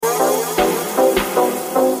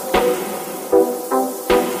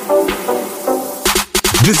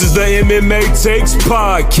This is the MMA Takes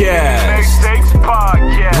Podcast.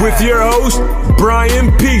 With your host,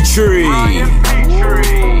 Brian Petrie. Yeah,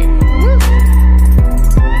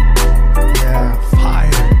 fire.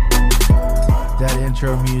 That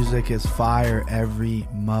intro music is fire every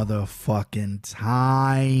motherfucking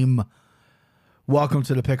time. Welcome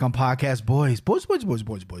to the Pick on Podcast, boys,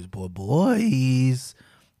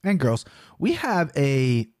 and girls. We have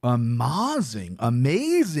a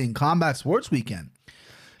amazing combat sports weekend.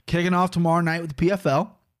 Kicking off tomorrow night with the PFL.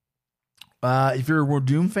 If you're a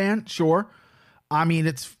Werdum fan, sure. I mean,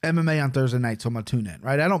 it's MMA on Thursday night, so I'm going to tune in,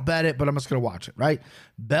 right? I don't bet it, but I'm just going to watch it, right?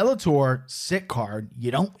 Bellator, sick card.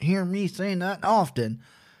 You don't hear me saying that often.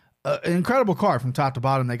 An incredible card from top to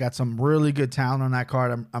bottom. They got some really good talent on that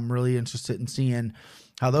card. I'm really interested in seeing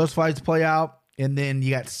how those fights play out. And then you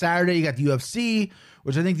got Saturday, you got the UFC,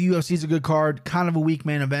 which I think the UFC is a good card. Kind of a weak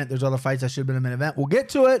main event. There's other fights that should have been a main event. We'll get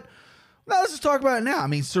to it. Now, let's just talk about it now. I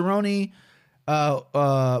mean, Cerrone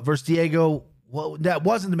versus Diego, well, that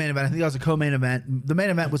wasn't the main event. I think that was a co-main event. The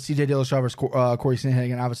main event was TJ Dillashaw versus Corey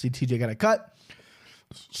Sandhagen. Obviously, TJ got a cut.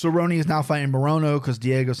 Cerrone is now fighting Morono because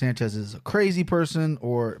Diego Sanchez is a crazy person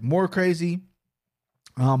or more crazy.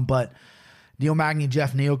 But Neil Magny,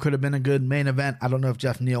 Jeff Neal could have been a good main event. I don't know if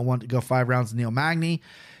Jeff Neal wanted to go 5 rounds with Neil Magny.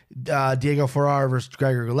 Diego Ferrara versus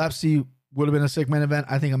Gregor Gillespie would have been a sick main event.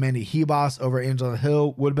 I think Amanda Hebos over Angela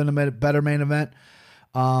Hill would have been a better main event.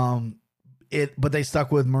 But they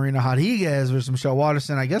stuck with Marina Rodriguez versus Michelle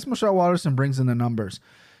Waterson. I guess Michelle Waterson brings in the numbers.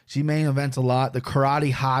 She main events a lot. The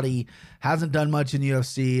karate hottie hasn't done much in the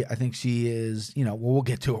UFC. I think she is, we'll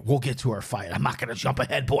get to her. We'll get to her fight. I'm not going to jump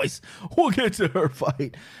ahead, boys. We'll get to her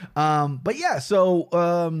fight. But yeah, so,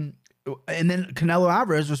 and then Canelo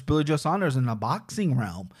Alvarez versus Billy Joe Saunders in the boxing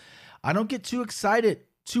realm. I don't get too excited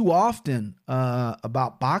too often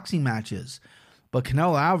about boxing matches, but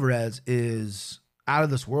Canelo Alvarez is out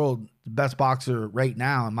of this world, the best boxer right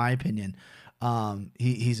now, in my opinion.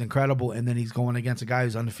 He's incredible, and then he's going against a guy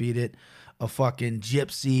who's undefeated, a fucking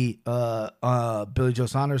gypsy, Billy Joe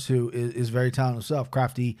Saunders, who is very talented himself,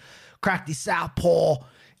 crafty southpaw,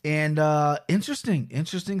 and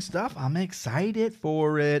interesting stuff. I'm excited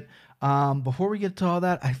for it. Before we get to all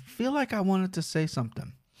that, I feel like I wanted to say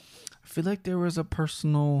something. I feel like there was a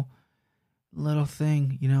personal little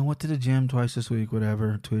thing, went to the gym twice this week,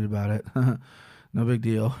 whatever, tweeted about it. No big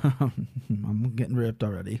deal. I'm getting ripped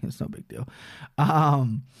already. It's no big deal.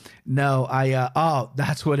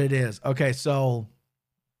 That's what it is. Okay, so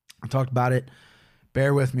I talked about it.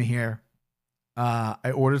 Bear with me here.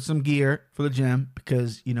 I ordered some gear for the gym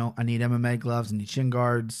because, I need MMA gloves, I need shin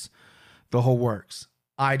guards, the whole works.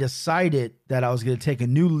 I decided that I was going to take a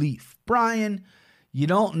new leaf. Brian, you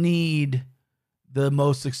don't need the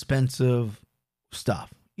most expensive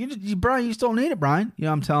stuff. Brian, you still need it, Brian.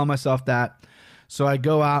 I'm telling myself that. So I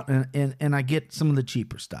go out and I get some of the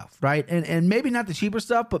cheaper stuff, right? And maybe not the cheaper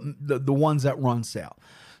stuff, but the ones that run sale.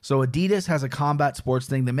 So Adidas has a combat sports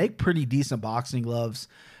thing. They make pretty decent boxing gloves,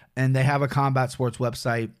 and they have a combat sports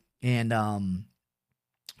website. And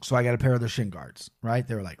so I got a pair of their shin guards, right?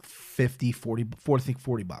 They were like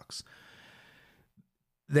 $40.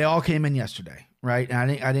 They all came in yesterday, right?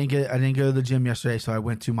 And I didn't go to the gym yesterday, so I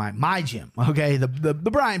went to my gym, okay? The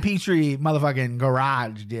Brian Petrie motherfucking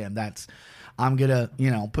garage gym. I'm gonna,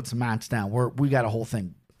 put some mats down. We got a whole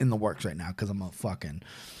thing in the works right now because I'm a fucking.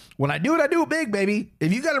 When I do it big, baby.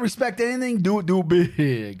 If you gotta respect anything, do it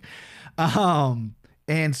big. And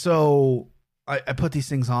so I put these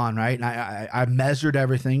things on, right? And I measured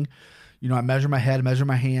everything. I measure my head, measure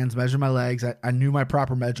my hands, measure my legs. I knew my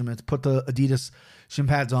proper measurements. Put the Adidas shin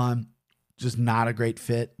pads on. Just not a great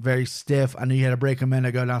fit. Very stiff. I knew you had to break them in.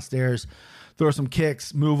 I go downstairs, throw some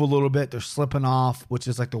kicks, move a little bit. They're slipping off, which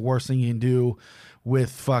is like the worst thing you can do with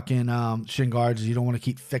fucking shin guards. You don't want to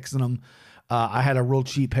keep fixing them. I had a real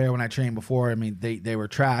cheap pair when I trained before. I mean, they were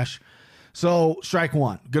trash. So strike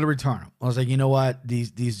one, gonna return them. I was like, you know what?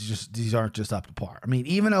 These aren't just up to par. I mean,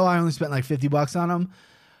 even though I only spent like $50 on them,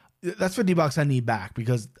 that's $50 I need back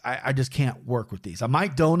because I just can't work with these. I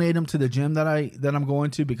might donate them to the gym that I'm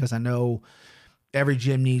going to because I know every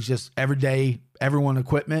gym needs just everyone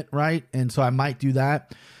equipment, right? And so I might do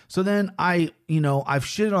that. So then I've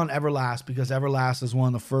shitted on Everlast because Everlast is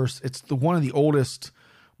one of the first. It's one of the oldest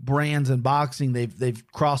brands in boxing. They've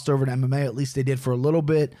crossed over to MMA. At least they did for a little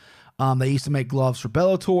bit. They used to make gloves for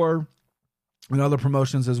Bellator and other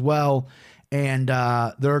promotions as well. And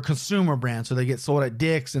they're a consumer brand, so they get sold at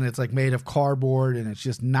Dick's, and it's like made of cardboard, and it's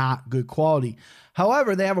just not good quality.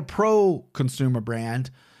 However, they have a pro consumer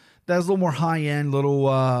brand that's a little more high end,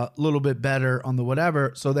 little bit better on the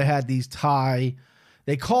whatever. So they had these Thai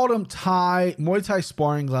They called them Muay Thai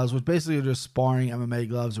sparring gloves, which basically are just sparring MMA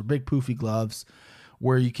gloves or big poofy gloves,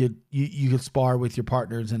 where you could spar with your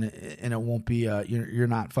partners and it won't be you're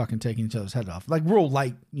not fucking taking each other's head off, like real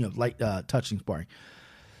light touching sparring.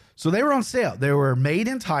 So they were on sale. They were made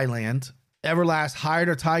in Thailand. Everlast hired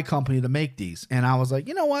a Thai company to make these, and I was like,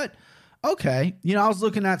 you know what? Okay, I was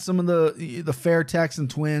looking at some of the Fairtex and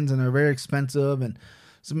Twins, and they're very expensive, and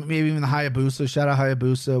some maybe even the Hayabusa. Shout out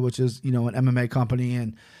Hayabusa, which is an MMA company,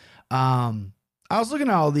 and I was looking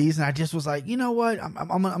at all these, and I just was like, you know what? I'm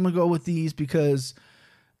gonna go with these because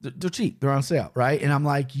they're cheap. They're on sale, right? And I'm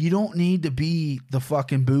like, you don't need to be the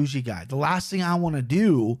fucking bougie guy. The last thing I want to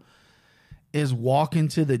do is walk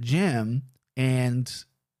into the gym and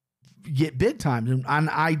get big timed. And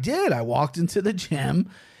I did. I walked into the gym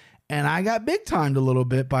and I got big timed a little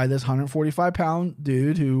bit by this 145-pound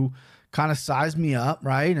dude who kind of sized me up,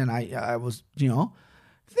 right? And I was, I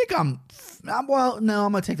think well, no,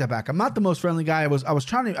 I'm gonna take that back. I'm not the most friendly guy. I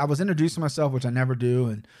was introducing myself, which I never do,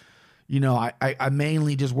 and I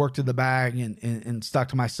mainly just worked in the bag and stuck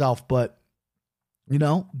to myself. But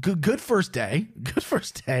good first day,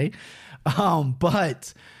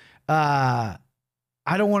 but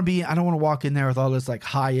I don't want to walk in there with all this like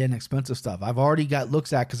high end expensive stuff. I've already got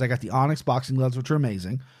looks at, because I got the Onyx boxing gloves, which are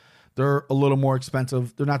amazing. They're a little more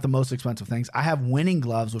expensive. They're not the most expensive things. I have Winning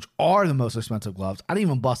gloves, which are the most expensive gloves. I didn't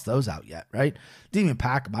even bust those out yet, right? Didn't even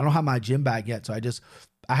pack them. I don't have my gym bag yet, so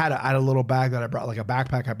I had a little bag that I brought, like a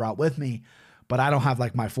backpack I brought with me, but I don't have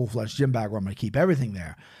like my full-fledged gym bag where I'm going to keep everything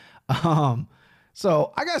there.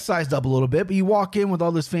 So I got sized up a little bit, but you walk in with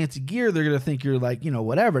all this fancy gear, they're going to think you're like,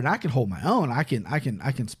 whatever. And I can hold my own. I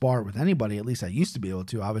can spar with anybody. At least I used to be able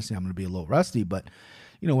to. Obviously I'm going to be a little rusty, but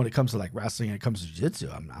when it comes to like wrestling and it comes to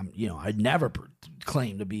jiu-jitsu, I'd never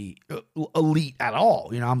claim to be elite at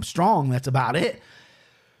all. I'm strong. That's about it.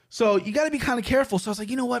 So you got to be kind of careful. So I was like,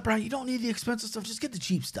 you know what, Brian, you don't need the expensive stuff. Just get the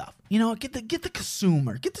cheap stuff. Get the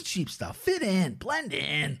consumer, get the cheap stuff, fit in, blend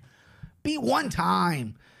in, be one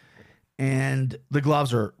time. And the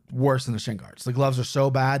gloves are worse than the shin guards. The gloves are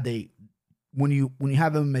so bad. When you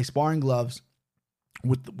have MMA sparring gloves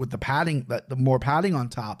with the padding, the more padding on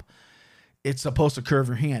top, it's supposed to curve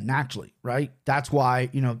your hand naturally, right? That's why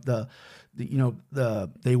they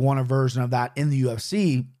want a version of that in the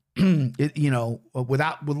UFC. With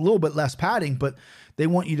a little bit less padding, but they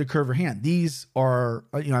want you to curve your hand. These are,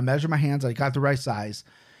 I measure my hands. I got the right size,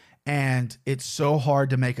 and it's so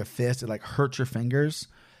hard to make a fist. It like hurts your fingers.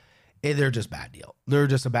 They're just bad deal. They're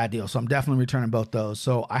just a bad deal. So I'm definitely returning both those.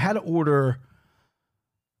 So I had to order.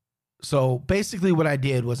 So basically what I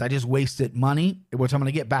did was I just wasted money, which I'm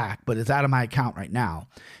going to get back, but it's out of my account right now.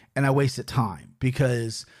 And I wasted time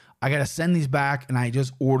because I got to send these back, and I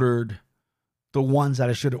just ordered the ones that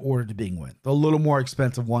I should have ordered to begin with. The little more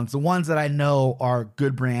expensive ones. The ones that I know are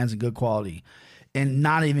good brands and good quality, and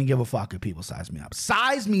not even give a fuck if people size me up.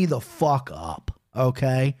 Size me the fuck up,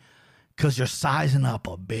 okay? Because you're sizing up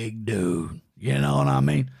a big dude. You know what I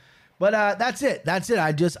mean? But that's it.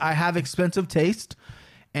 I have expensive taste,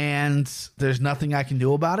 and there's nothing I can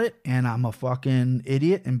do about it. And I'm a fucking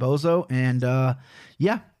idiot and bozo. And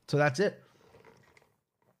so that's it.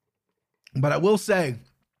 But I will say,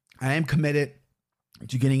 I am committed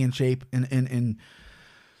to getting in shape and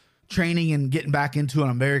training and getting back into it.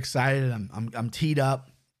 I'm very excited. I'm teed up.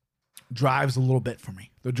 Drives a little bit for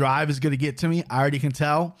me. The drive is going to get to me. I already can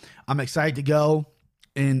tell. I'm excited to go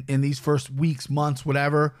in these first weeks, months,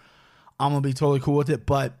 whatever. I'm going to be totally cool with it,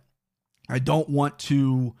 but I don't want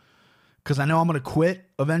to, because I know I'm going to quit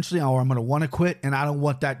eventually, or I'm going to want to quit, and I don't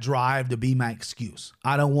want that drive to be my excuse.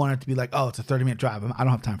 I don't want it to be like, oh, it's a 30-minute drive. I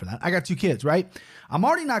don't have time for that. I got 2 kids, right? I'm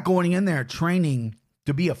already not going in there training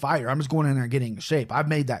to be a fighter. I'm just going in there getting in shape. I've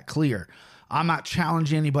made that clear. I'm not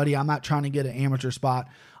challenging anybody. I'm not trying to get an amateur spot.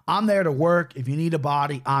 I'm there to work. If you need a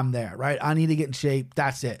body, I'm there, right? I need to get in shape.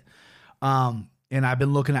 That's it. And I've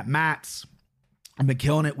been looking at mats. I've been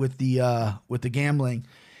killing it with the gambling,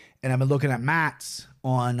 and I've been looking at mats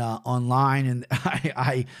on online. And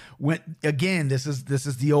I went again. This is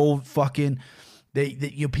the old fucking.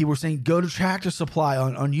 People were saying go to Tractor Supply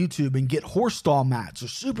on YouTube and get horse stall mats. They're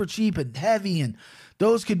super cheap and heavy, and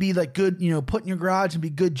those could be like good, put in your garage and be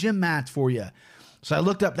good gym mats for you. So I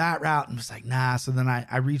looked up that route and was like, nah. So then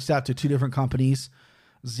I reached out to 2 different companies,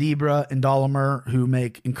 Zebra and Dolomer, who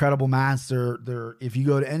make incredible mats. They're if you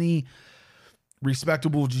go to any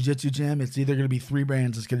respectable jiu-jitsu gym, it's either going to be 3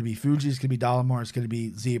 brands. It's going to be Fuji, it's going to be Dolomer, it's going to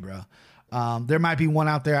be Zebra. There might be one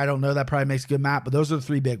out there, I don't know, that probably makes a good mat, but those are the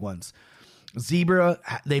 3 big ones. Zebra,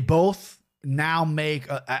 they both now make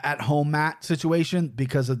a at-home mat situation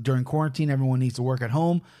because during quarantine, everyone needs to work at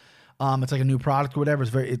home. It's like a new product or whatever.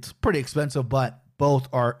 It's pretty expensive, but Both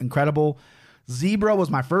are incredible. Zebra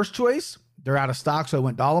was my first choice. They're out of stock, so I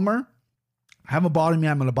went Dolomer. I haven't bought them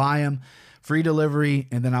yet. I'm going to buy them. Free delivery,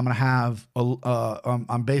 and then I'm going to have,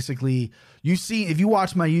 I'm basically, if you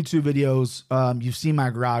watch my YouTube videos, you've seen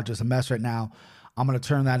my garage. It's a mess right now. I'm going to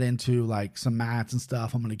turn that into like some mats and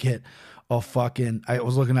stuff. I'm going to get I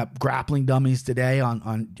was looking up grappling dummies today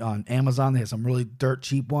on Amazon. They have some really dirt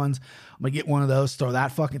cheap ones. I'm going to get one of those, throw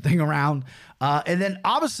that fucking thing around. And then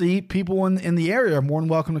obviously people in the area are more than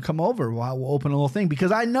welcome to come over while we'll open a little thing,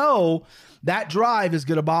 because I know that drive is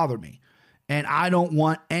going to bother me. And I don't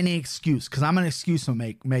want any excuse, because I'm an excuse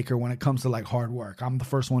maker when it comes to like hard work. I'm the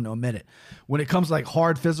first one to admit it. When it comes to like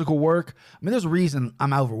hard physical work, I mean, there's a reason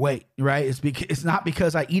I'm overweight, right? It's not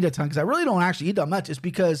because I eat a ton, because I really don't actually eat that much. It's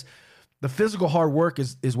because the physical hard work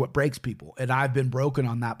is what breaks people. And I've been broken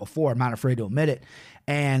on that before. I'm not afraid to admit it.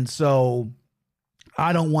 And so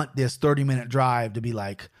I don't want this 30-minute drive to be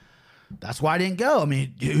like, that's why I didn't go. I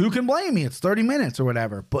mean, who can blame me? It's 30 minutes or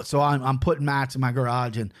whatever. But so I'm putting mats in my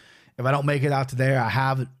garage, and if I don't make it out to there, I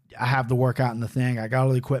have the workout in the thing. I got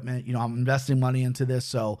all the equipment. You know, I'm investing money into this,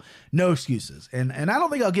 so no excuses. And I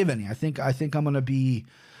don't think I'll give any. I think I'm gonna be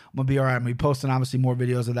all right. I'm gonna be posting obviously more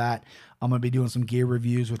videos of that. I'm gonna be doing some gear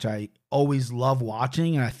reviews, which I always love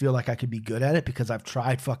watching, and I feel like I could be good at it because I've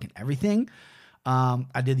tried fucking everything.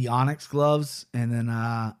 I did the Onyx gloves, and then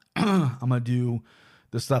I'm gonna do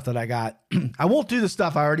the stuff that I got. I won't do the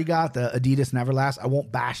stuff I already got, the Adidas and Everlast. I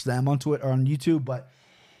won't bash them onto it or on YouTube, but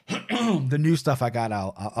the new stuff I got,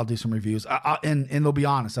 I'll do some reviews, and they'll be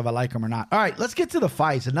honest if I like them or not. All right, let's get to the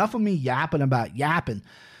fights. Enough of me yapping about yapping.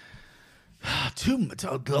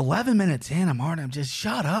 11 minutes in, I'm just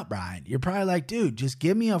shut up, Brian. You're probably like, dude, just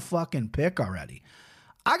give me a fucking pick already.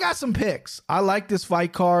 I got some picks. I like this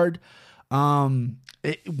fight card. When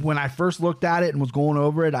I first looked at it and was going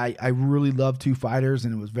over it, I really loved two fighters,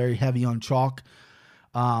 and it was very heavy on chalk.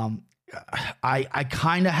 I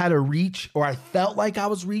kind of had a reach, or I felt like I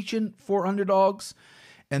was reaching for underdogs.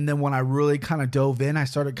 And then when I really kind of dove in, I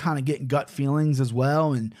started kind of getting gut feelings as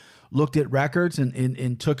well, and looked at records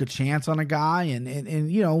and took a chance on a guy.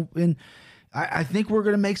 And you know, and I think we're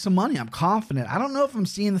going to make some money. I'm confident. I don't know if I'm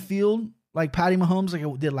seeing the field like Patty Mahomes like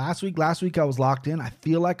I did last week. Last week I was locked in. I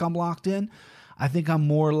feel like I'm locked in. I think I'm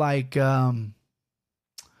more like Matt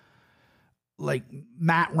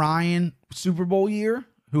Ryan Super Bowl year,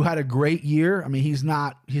 who had a great year. I mean, he's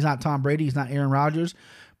not Tom Brady, he's not Aaron Rodgers,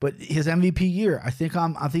 but his MVP year. I think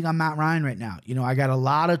I'm Matt Ryan right now. You know, I got a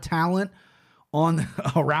lot of talent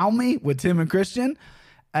around me with Tim and Christian,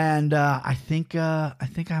 and I think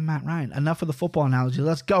I'm Matt Ryan. Enough of the football analogy.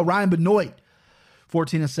 Let's go. Ryan Benoit,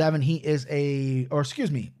 14-7. He is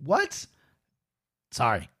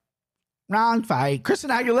round fight. Christian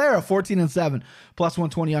Aguilera, 14-7, plus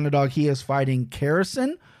 120 underdog. He is fighting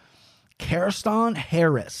Karistan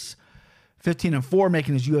Harris, 15-4,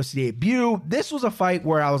 making his UFC debut. This was a fight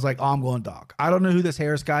where I was like, oh, I'm going dog. I don't know who this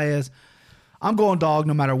Harris guy is. I'm going dog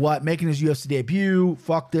no matter what. Making his UFC debut.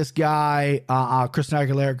 Fuck this guy. Christian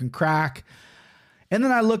Aguilera can crack. And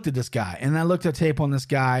then I looked at this guy, and I looked at tape on this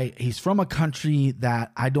guy. He's from a country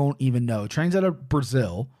that I don't even know. Trains out of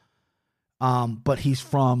Brazil, but he's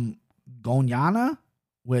from Guyana,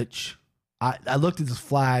 which I looked at this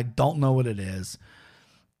flag, don't know what it is.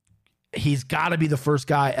 He's got to be the first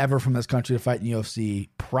guy ever from this country to fight in the UFC.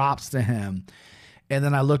 Props to him. And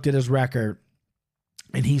then I looked at his record,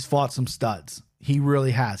 and he's fought some studs. He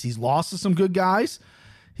really has. He's lost to some good guys.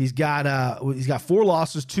 He's got 4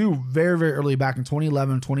 losses, 2 very, very early back in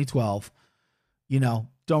 2011 and 2012. You know,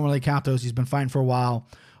 don't really count those. He's been fighting for a while.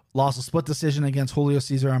 Lost a split decision against Julio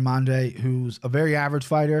Cesar Armande, who's a very average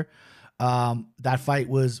fighter. That fight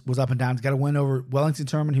was up and down. He's got a win over Wellington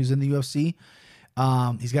Turman, who's in the UFC.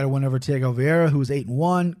 He's got a win over Thiago Vieira, who's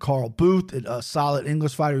 8-1. Carl Booth, a solid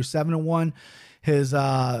English fighter, who's 7-1. He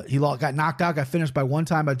got knocked out, got finished by one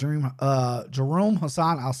time by Jerome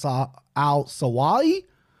Hassan Al-Sawai,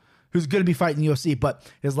 who's going to be fighting the UFC. But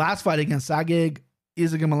his last fight against Sagig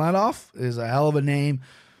Isagimov is a hell of a name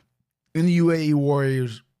in the UAE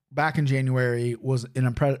Warriors. Back in January was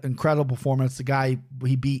an incredible performance. The guy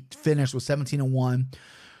he finished with 17-1.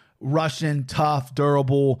 Russian, tough,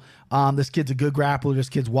 durable. This kid's a good grappler. This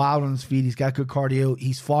kid's wild on his feet. He's got good cardio.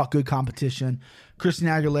 He's fought good competition. Christian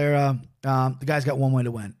Aguilera, the guy's got one way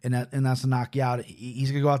to win, and that's to knock you out.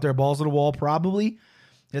 He's going to go out there balls to the wall probably.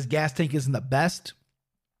 His gas tank isn't the best.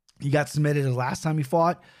 He got submitted his last time he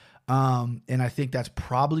fought. And I think that's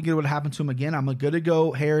probably going to happen to him again. I'm good to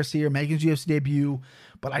go Harris here, making his UFC debut,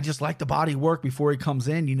 but I just like the body work before he comes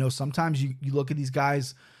in. You know, sometimes you look at these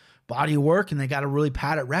guys' body work and they got a really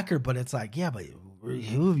padded record, but it's like, yeah, but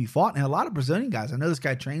who have you fought? And a lot of Brazilian guys. I know this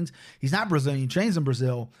guy trains. He's not Brazilian. He trains in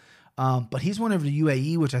Brazil. But he's went over to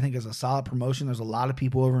UAE, which I think is a solid promotion. There's a lot of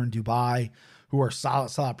people over in Dubai who are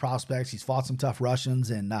solid prospects. He's fought some tough Russians,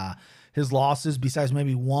 and his losses, besides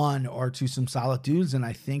maybe one, are to some solid dudes. And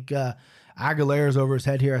I think Aguilera's over his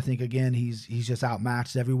head here. I think, again, he's just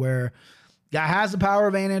outmatched everywhere. Guy has the power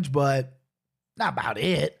advantage, but not about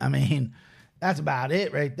it. I mean, that's about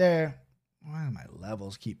it right there. Why do my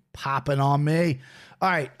levels keep popping on me? All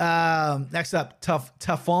right. Next up,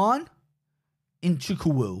 Tafon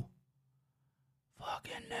Nchukwu.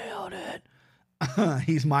 Fucking nailed it.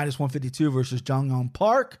 He's minus 152 versus Jung Young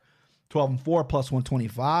Park. 12-4 plus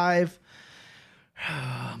 125.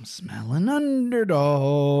 I'm smelling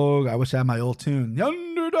underdog. I wish I had my old tune. The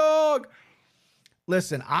underdog.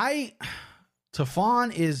 Listen,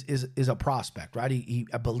 Tafon is a prospect, right?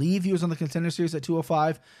 I believe he was on the Contender Series at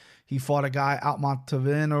 205. He fought a guy out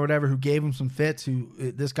Montavin or whatever who gave him some fits.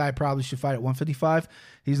 This guy probably should fight at 155.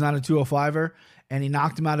 He's not a 205er, and he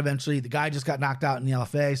knocked him out eventually. The guy just got knocked out in the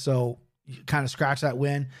LFA, so you kind of scratched that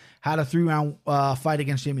win. Had a 3-round fight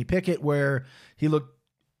against Jamie Pickett where he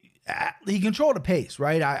controlled the pace,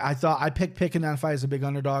 right? I picked Pickett in that fight as a big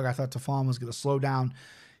underdog. I thought Tafon was going to slow down.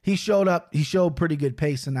 He showed up. He showed pretty good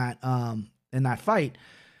pace in that fight.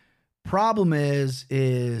 Problem is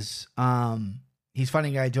he's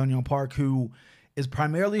fighting a guy, Jung Young Park, who is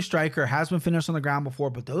primarily a striker, has been finished on the ground before,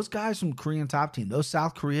 but those guys from Korean top team, those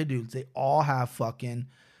South Korea dudes, they all have fucking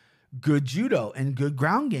good judo and good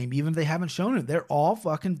ground game, even if they haven't shown it. They're all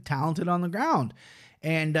fucking talented on the ground.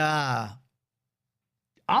 And I'm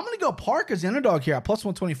going to go Park as the underdog here at plus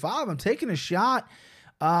 125. I'm taking a shot.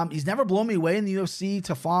 He's never blown me away in the UFC.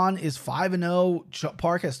 Tafon is 5-0.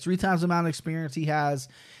 Park has 3 times the amount of experience he has.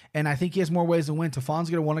 And I think he has more ways to win. Tafon's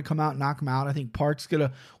going to want to come out and knock him out. I think Park's going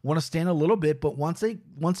to want to stand a little bit. But once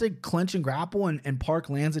they clinch and grapple and Park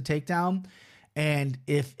lands a takedown, and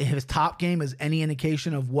if his top game is any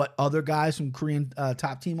indication of what other guys from Korean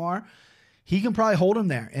top team are, he can probably hold him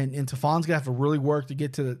there. And Tafon's going to have to really work to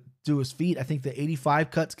get to his feet. I think the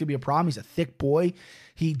 85 cut's going to be a problem. He's a thick boy.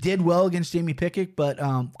 He did well against Jamie Pickett, but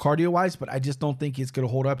cardio-wise, but I just don't think he's going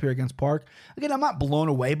to hold up here against Park. Again, I'm not blown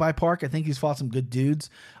away by Park. I think he's fought some good dudes.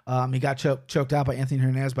 He got choked out by Anthony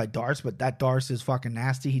Hernandez by Darce, but that Darce is fucking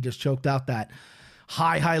nasty. He just choked out that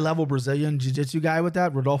high-level Brazilian jiu-jitsu guy with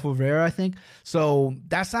that, Rodolfo Vera, I think. So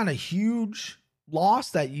that's not a huge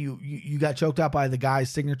loss that you got choked out by the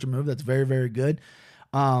guy's signature move. That's very, very good.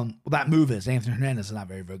 Well, that move is Anthony Hernandez is not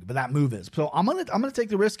very, very good, but that move is. So I'm gonna take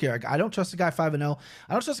the risk here. I don't trust the guy 5-0.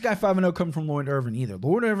 I don't trust the guy 5-0 coming from Lloyd Irvin either.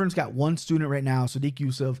 Lloyd Irvin's got one student right now, Sadiq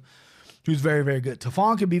Yusuf, who's very, very good.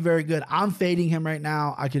 Tafon could be very good. I'm fading him right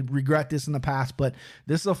now. I could regret this in the past, but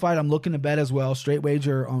this is a fight I'm looking to bet as well. Straight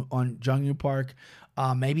wager on Jung Young Park.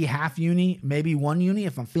 Maybe half uni, maybe 1 uni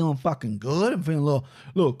if I'm feeling fucking good. I'm feeling a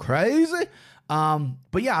little crazy.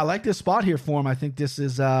 But yeah, I like this spot here for him. I think this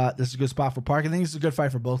is a good spot for Park. I think it's a good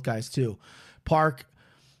fight for both guys too. Park,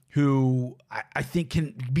 who I think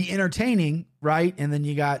can be entertaining, right? And then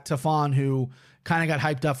you got Tafon, who kind of got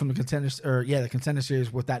hyped up from the Contender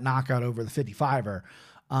Series with that knockout over the 55er.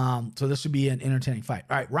 So this should be an entertaining fight.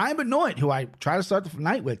 All right, Ryan Benoit, who I try to start the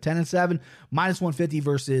night with, 10-7, minus 150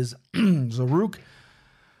 versus Zaruk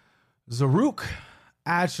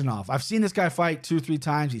Achinov. I've seen this guy fight 2-3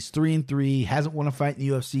 times. He's 3-3, hasn't won a fight in the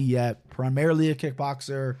UFC yet. Primarily a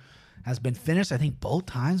kickboxer, has been finished, I think, both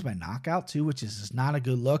times by knockout too, which is just not a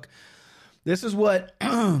good look. This is what,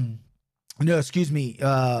 Madari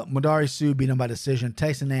Su beat him by decision.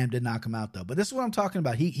 Tyson Nam did knock him out though. But this is what I'm talking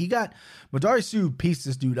about. Madari Su pieced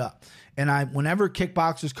this dude up. And whenever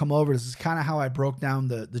kickboxers come over, this is kind of how I broke down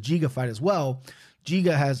the Giga fight as well.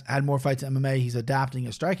 Giga has had more fights in MMA. He's adapting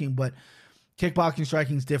his striking, but kickboxing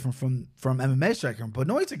striking is different from MMA striking. But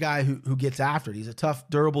Benoit's a guy who gets after it. He's a tough,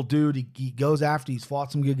 durable dude. He goes after. He's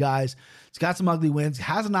fought some good guys. He's got some ugly wins.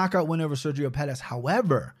 Has a knockout win over Sergio Pettis.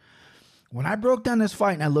 However, when I broke down this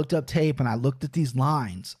fight and I looked up tape and I looked at these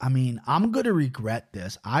lines, I mean, I'm going to regret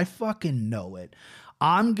this. I fucking know it.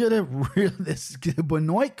 I'm going to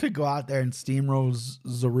Benoit could go out there and steamroll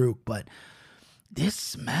Zaruk, but this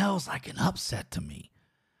smells like an upset to me.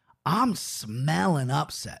 I'm smelling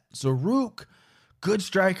upset. Zaruk, good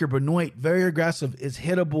striker. Benoit, very aggressive, is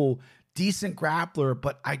hittable, decent grappler,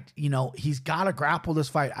 but he's got to grapple this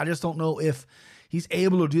fight. I just don't know if he's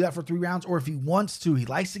able to do that for 3 rounds or if he wants to. He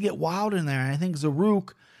likes to get wild in there. And I think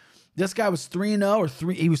Zaruk, this guy was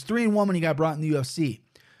 3-0 he was 3-1 when he got brought in the UFC.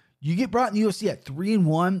 You get brought in the UFC at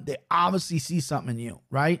 3-1, they obviously see something in you,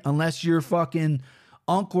 right? Unless you're fucking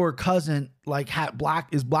uncle or cousin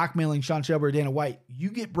is blackmailing Sean Shelby or Dana White. You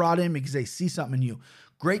get brought in because they see something in you.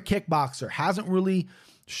 great kickboxer, hasn't really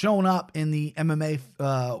shown up in the MMA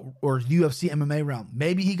or UFC MMA realm.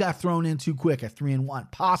 Maybe he got thrown in too quick at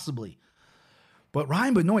 3-1, possibly. But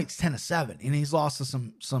Ryan Benoit's 10-7, and he's lost to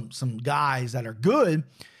some guys that are good,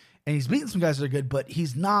 and he's beaten some guys that are good, but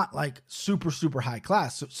he's not like super high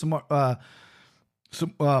class. So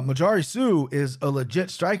Majari Su is a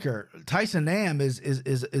legit striker. Tyson Nam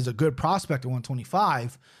is a good prospect at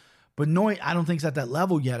 125. But Benoit, I don't think he's at that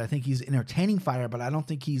level yet. I think he's an entertaining fighter, but I don't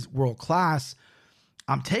think he's world class.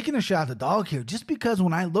 I'm taking a shot at the dog here just because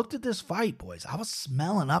when I looked at this fight, boys, I was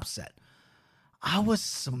smelling upset. I don't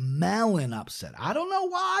know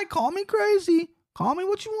why. Call me crazy. Call me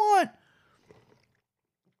what you want.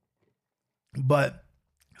 But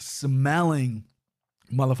smelling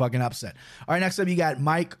motherfucking upset. All right, next up you got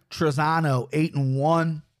Mike Trizano,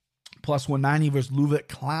 8-1, plus 190 versus Ludwig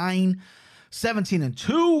Klein,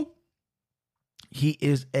 17-2. He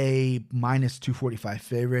is a minus 245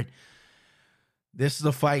 favorite. This is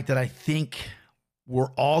a fight that I think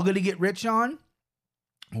we're all going to get rich on,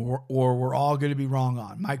 or we're all going to be wrong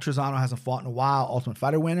on. Mike Trizano hasn't fought in a while, Ultimate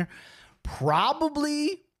Fighter winner.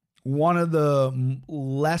 Probably one of the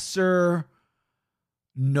lesser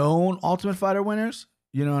known Ultimate Fighter winners.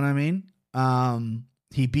 You know what I mean?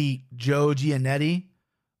 He beat Joe Giannetti,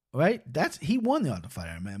 right? He won the Ultimate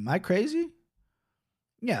Fighter, man. Am I crazy?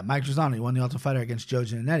 Yeah, Mike Trizano won the Ultimate Fighter against Joe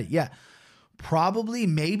Giannetti. Yeah. Probably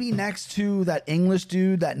maybe next to that English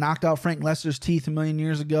dude that knocked out Frank Lester's teeth a million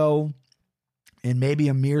years ago, and maybe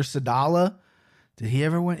Amir Sadala. Did he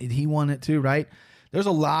ever win? He won it too, right? There's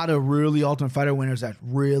a lot of really Ultimate Fighter winners that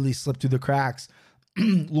really slipped through the cracks.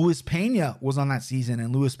 Luis Pena was on that season,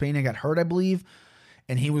 and Luis Pena got hurt, I believe,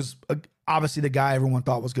 and he was obviously the guy everyone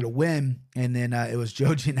thought was going to win, and then it was Joe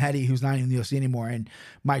Giannetti, who's not even in the UFC anymore, and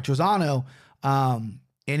Mike Trizano.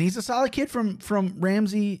 And he's a solid kid from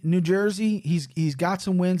Ramsey, New Jersey. He's got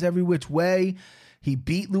some wins every which way. He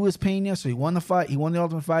beat Luis Pena, so he won the fight. He won the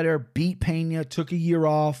Ultimate Fighter, beat Pena, took a year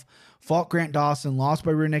off, fought Grant Dawson, lost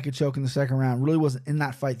by rear naked choke in the second round. Really wasn't in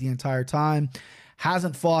that fight the entire time.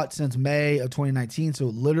 Hasn't fought since May of 2019, so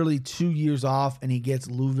literally 2 years off, and he gets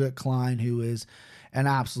Ludwig Klein, who is an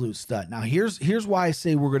absolute stud. Now, here's why I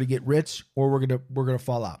say we're going to get rich or we're going to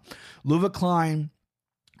fall out. Ludwig Klein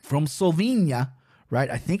from Slovenia. Right,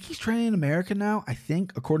 I think he's training in America now. I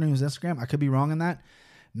think, according to his Instagram, I could be wrong on that.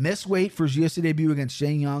 Missed weight for his UFC debut against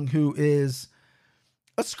Shane Young, who is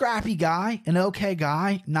a scrappy guy, an okay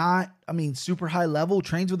guy, not, super high level,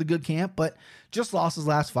 trains with a good camp, but just lost his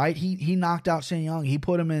last fight. He knocked out Shane Young. He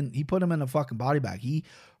put him in a fucking body bag. He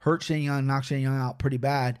hurt Shane Young, knocked Shane Young out pretty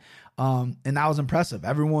bad, and that was impressive.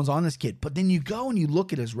 Everyone's on this kid, but then you go and you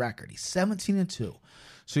look at his record. He's 17-2,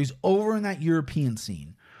 so he's over in that European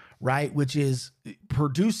scene, right, which is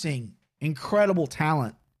producing incredible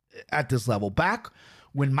talent at this level. Back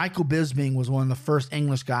when Michael Bisping was one of the first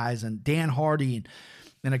English guys and Dan Hardy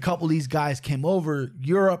and a couple of these guys came over,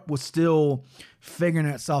 Europe was still figuring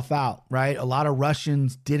itself out, right? A lot of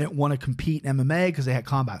Russians didn't want to compete in MMA because they had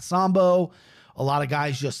combat sambo. A lot of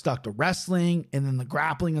guys just stuck to wrestling, and then the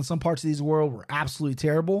grappling in some parts of these world were absolutely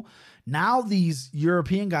terrible. Now these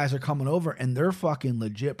European guys are coming over, and they're fucking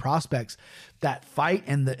legit prospects that fight,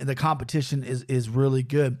 and the competition is really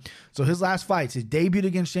good. So his last fights, his debut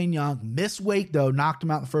against Shane Young, missed weight though, knocked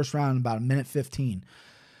him out in the first round in about a minute 15.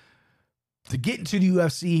 To get into the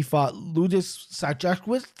UFC, he fought Ludus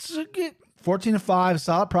Sajewicz, 14-5,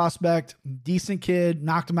 solid prospect, decent kid,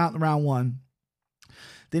 knocked him out in round 1.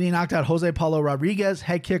 Then he knocked out Jose Paulo Rodriguez,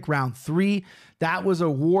 head kick round 3. That was a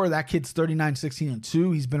war. That kid's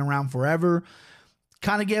 39-16-2. He's been around forever.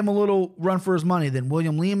 Kind of gave him a little run for his money. Then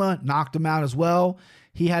William Lima knocked him out as well.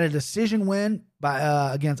 He had a decision win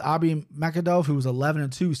by against Abi Makadov, who was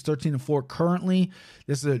 11-2. He's 13-4 currently.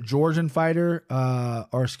 This is a Georgian fighter,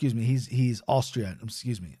 he's Austrian.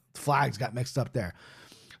 Excuse me. Flags got mixed up there.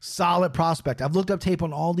 Solid prospect. I've looked up tape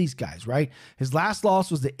on all these guys, right? His last loss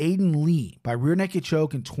was to Aiden Lee by rear naked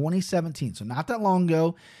choke in 2017. So not that long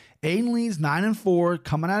ago. Aiden Lee's 9-4,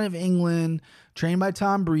 coming out of England, trained by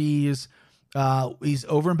Tom Breeze. He's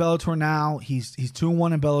over in Bellator now. He's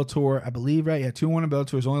 2-1 in Bellator, I believe, right? Yeah, 2-1 in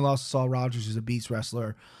Bellator. He's only lost to Saul Rogers, who's a beast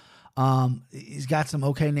wrestler. He's got some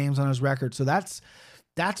okay names on his record. So that's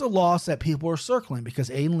a loss that people are circling because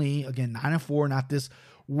Aiden Lee, again, 9-4, not this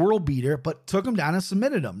world beater, but took him down and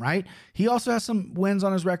submitted him, right? He also has some wins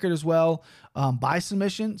on his record as well by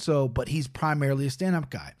submission. But he's primarily a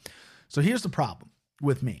stand-up guy. So here's the problem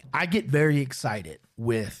with me. I get very excited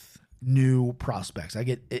with new prospects. I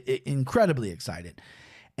get incredibly excited.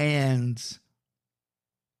 And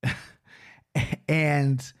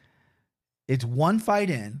It's one fight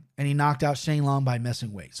in, and he knocked out Shane Long by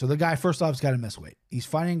missing weight. So the guy, first off, has got to miss weight. He's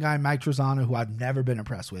fighting a guy, Mike Trizano, who I've never been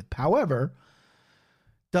impressed with. However,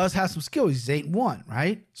 does have some skill. He's 8-1,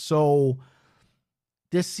 right? So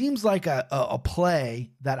this seems like a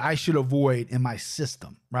play that I should avoid in my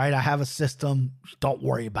system, right? I have a system. Don't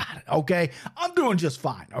worry about it, okay? I'm doing just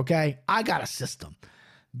fine, okay? I got a system.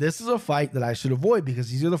 This is a fight that I should avoid because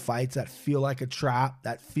these are the fights that feel like a trap,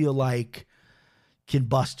 that feel like can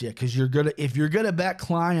bust you. Because if you're gonna bet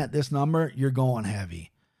Klein at this number, you're going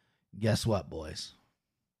heavy. Guess what, boys?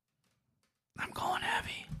 I'm going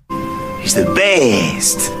heavy. He's the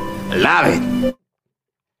best. I love it.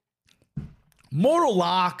 Mortal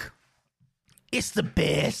Lock. It's the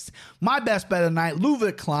best. My best bet of the night,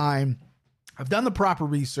 Ludwig Klein. I've done the proper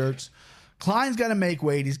research. Klein's got to make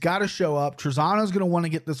weight. He's got to show up. Trizano's going to want to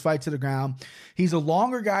get this fight to the ground. He's a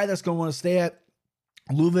longer guy that's going to want to stay at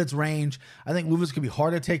Ludwig's range. I think Ludwig's going to be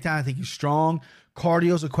hard to take down. I think he's strong.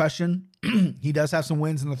 Cardio's a question. He does have some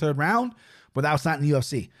wins in the third round, but that's not in the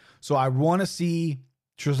UFC. So I want to see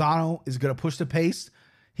Trizano is going to push the pace.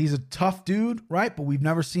 He's a tough dude, right? But we've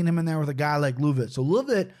never seen him in there with a guy like Ludwig. So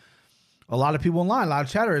Ludwig, a lot of people online, a lot of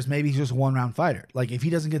chatter is maybe he's just a one-round fighter. Like if he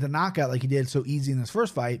doesn't get the knockout like he did so easy in this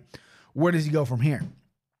first fight, where does he go from here?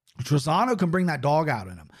 Trizano can bring that dog out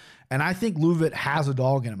in him. And I think Ludwig has a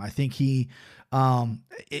dog in him. I think he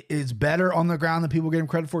is better on the ground than people give him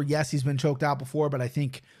credit for. Yes, he's been choked out before, but I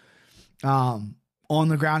think on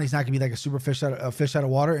the ground, he's not going to be like a super fish out of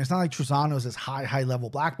water. And it's not like Trizano's this high level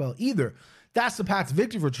black belt either. That's the path to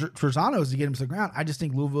victory for Trizano is to get him to the ground. I just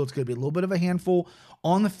think Ludwig's going to be a little bit of a handful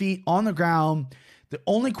on the feet, on the ground. The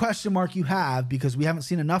only question mark you have, because we haven't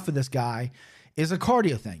seen enough of this guy, is a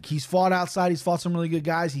cardio thing. He's fought outside. He's fought some really good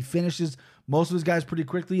guys. He finishes most of his guys pretty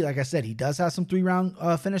quickly. Like I said, he does have some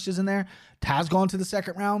 3-round finishes in there. Has gone to the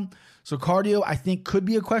second round. So cardio, I think, could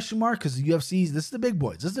be a question mark because the UFC's, this is the big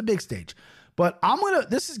boys. This is the big stage. But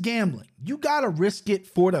this is gambling. You got to risk it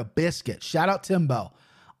for the biscuit. Shout out Tim Bell.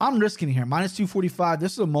 I'm risking it here. Minus 245.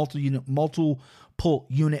 This is a multiple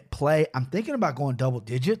unit play. I'm thinking about going double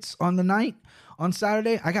digits on the night on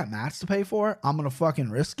Saturday. I got mats to pay for. I'm going to fucking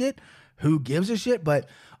risk it. Who gives a shit? But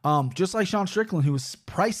just like Sean Strickland, who was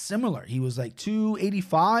priced similar. He was like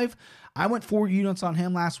 285. I went 4 units on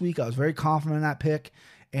him last week. I was very confident in that pick.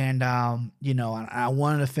 And, I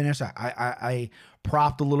wanted to finish. I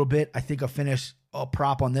propped a little bit. I think a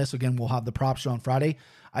prop on this. Again, we'll have the prop show on Friday.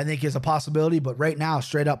 I think is a possibility. But right now,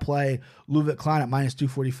 straight up play Ludwig Klein at minus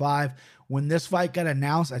 245. When this fight got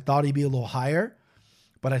announced, I thought he'd be a little higher.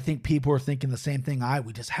 But I think people are thinking the same thing.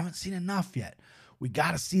 We just haven't seen enough yet. We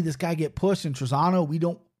got to see this guy get pushed. And Trizano, we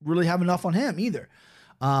don't really have enough on him either.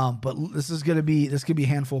 But this could be a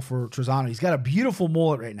handful for Trizano. He's got a beautiful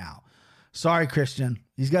mullet right now. Sorry, Christian.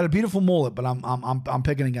 He's got a beautiful mullet, but I'm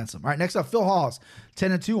picking against him. All right, next up, Phil Hawes,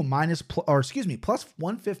 10-2, plus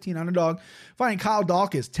 115 underdog. Fighting Kyle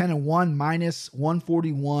Daukaus, 10-1, minus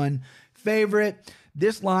 141 favorite.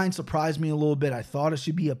 This line surprised me a little bit. I thought it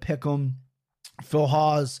should be a pick'em. Phil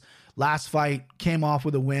Hawes, last fight, came off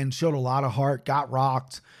with a win, showed a lot of heart, got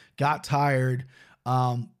rocked, got tired,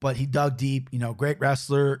 but he dug deep. Great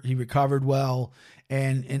wrestler. He recovered well.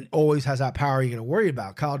 And always has that power you got to worry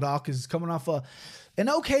about. Kyle Daukaus is coming off an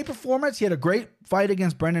okay performance. He had a great fight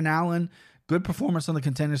against Brendan Allen. Good performance on the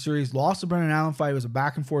Contender Series. Lost the Brendan Allen fight. It was a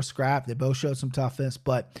back-and-forth scrap. They both showed some toughness.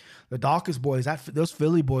 But the Daukaus boys, those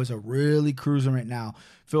Philly boys are really cruising right now.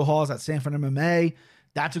 Phil Hawes at Sanford MMA.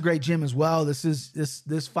 That's a great gym as well.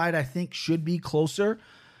 This fight, I think, should be closer.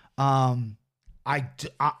 I'm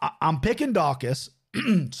picking Daukaus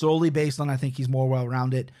solely based on I think he's more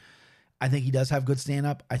well-rounded. I think he does have good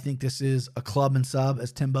stand-up. I think this is a club and sub,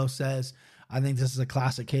 as Timbo says. I think this is a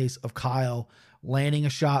classic case of Kyle landing a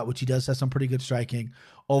shot, which he does have some pretty good striking,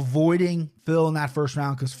 avoiding Phil in that first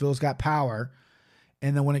round because Phil's got power.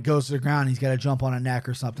 And then when it goes to the ground, he's got to jump on a neck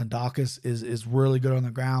or something. Daukaus is really good on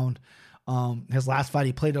the ground. His last fight,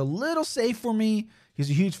 he played a little safe for me.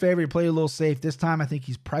 He's a huge favorite. He played a little safe. This time, I think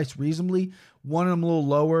he's priced reasonably. Wanted him a little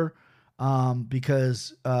lower.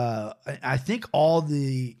 Because I think all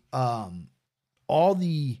the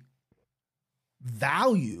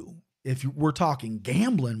value, if we're talking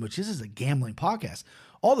gambling, which this is a gambling podcast,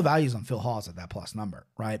 all the value is on Phil Hawes at that plus number,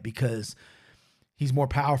 right? Because he's more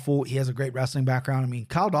powerful. He has a great wrestling background. I mean,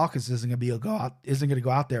 Kyle Daukaus isn't going to go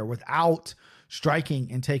out there without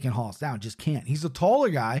striking and taking Hawes down. Just can't. He's a taller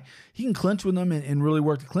guy. He can clinch with him and really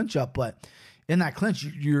work the clinch up, but in that clinch,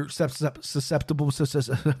 you're susceptible.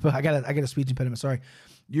 I got a speech impediment. Sorry,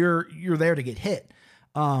 you're there to get hit.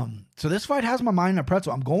 So this fight has my mind in a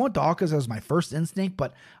pretzel. I'm going with Daukaus as my first instinct,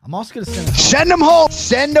 but I'm also going to send him home.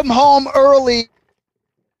 Send him home early.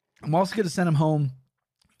 I'm also going to send him home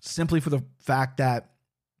simply for the fact that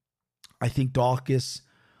I think Daukaus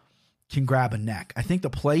can grab a neck. I think the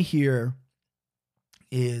play here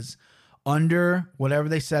is under whatever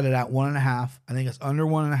they set it at, 1.5. I think it's under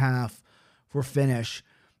 1.5 for finish.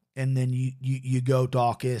 And then you go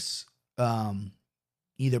Daukaus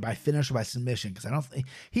either by finish or by submission. Because I don't think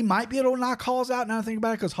he might be able to knock Hall's out now I think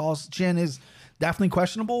about it, because Hall's chin is definitely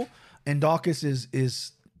questionable. And Daukaus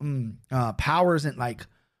is power isn't like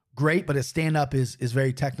great, but his stand-up is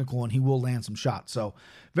very technical, and he will land some shots. So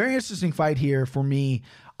very interesting fight here for me.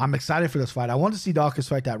 I'm excited for this fight. I wanted to see Daukaus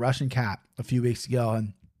fight that Russian cat a few weeks ago,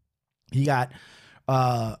 and he got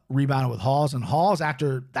rebounded with Halls. And Halls,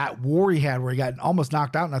 after that war he had where he got almost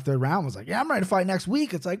knocked out in the third round, was like, yeah, I'm ready to fight next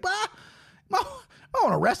week. It's like, I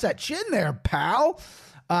want to rest that chin there, pal.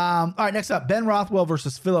 All right, next up, Ben Rothwell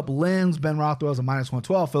versus Philip Lins. Ben Rothwell is a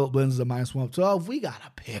 -112. Philip Lins is a -112. We got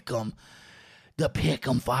to pick them. The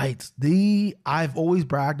pick'em fights. I've always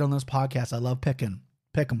bragged on this podcast. I love picking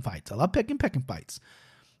fights. I love picking fights.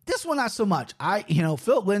 This one, not so much.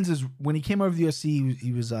 Philip Lins is, when he came over to the UFC,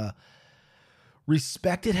 he was a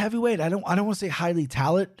respected heavyweight. I don't want to say highly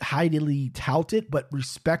touted, but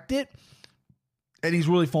respected. And he's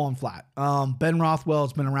really fallen flat. Ben Rothwell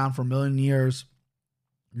has been around for a million years.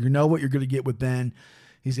 You know what you're going to get with Ben.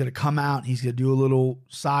 He's going to come out. He's going to do a little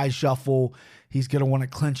side shuffle. He's going to want to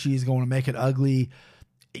clinch. He's going to make it ugly.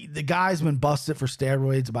 The guy's been busted for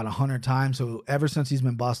steroids about 100 times. So ever since he's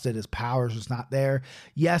been busted, his power is just not there.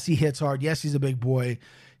 Yes, he hits hard. Yes, he's a big boy.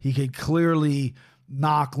 He could clearly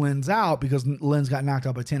knock Lins out because Lins got knocked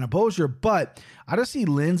out by Tanner Bozier. But I just see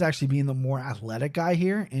Lins actually being the more athletic guy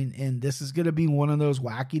here. And this is going to be one of those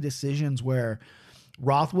wacky decisions where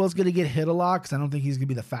Rothwell's going to get hit a lot because I don't think he's going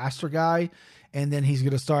to be the faster guy. And then he's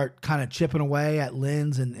going to start kind of chipping away at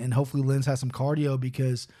Lins, and hopefully Lins has some cardio,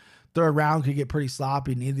 because third round could get pretty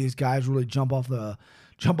sloppy. Neither of these guys really jump off the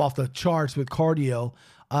charts with cardio.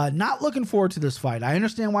 Not looking forward to this fight. I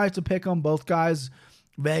understand why it's a pick on both guys.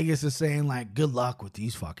 Vegas is saying like, good luck with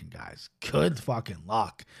these fucking guys. Good fucking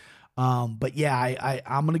luck. But yeah,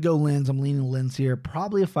 I'm going to go Lins. I'm leaning Lins here.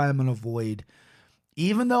 Probably if I'm going to avoid.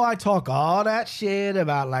 Even though I talk all that shit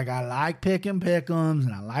about like I like picking pick'ems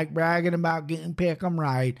and I like bragging about getting pick'em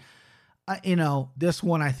right, this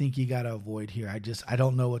one I think you got to avoid here. I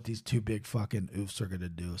don't know what these two big fucking oofs are going to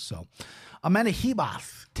do. So Amanda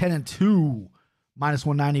Ribas, 10-2,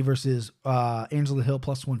 -190 versus Angela Hill,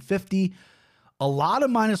 +150. A lot of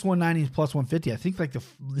 -190s, +150. I think like the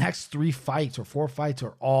next 3 fights or 4 fights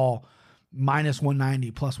are all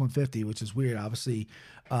 -190, +150, which is weird. Obviously,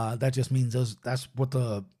 that just means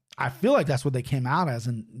I feel like that's what they came out as,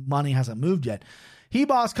 and money hasn't moved yet.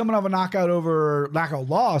 Ribas coming off a knockout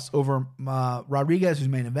loss over Rodriguez, who's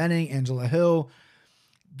main eventing. Angela Hill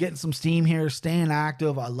getting some steam here, staying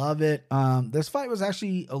active. I love it. This fight was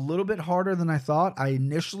actually a little bit harder than I thought. I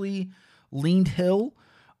initially leaned Hill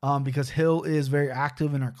because Hill is very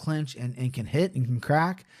active in her clinch and can hit and can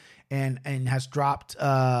crack. And has dropped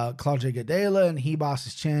Claudia Gadelha, and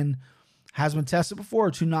Ribas' chin has been tested before.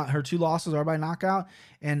 Her 2 losses are by knockout,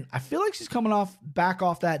 and I feel like she's coming back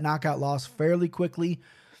off that knockout loss fairly quickly.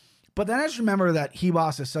 But then I just remember that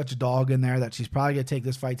Ribas is such a dog in there that she's probably going to take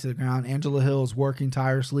this fight to the ground. Angela Hill is working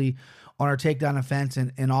tirelessly on her takedown offense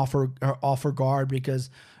and offer guard, because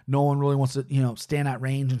no one really wants to stand at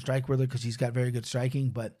range and strike with her because she's got very good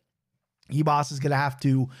striking. But Ribas is going to have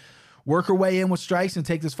to work her way in with strikes and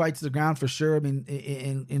take this fight to the ground for sure. I mean,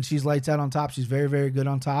 and she's lights out on top. She's very, very good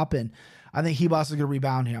on top. And I think Ribas is going to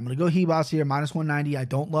rebound here. I'm going to go Ribas here, -190. I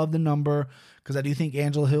don't love the number because I do think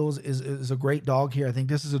Angela Hill is a great dog here. I think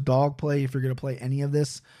this is a dog play if you're going to play any of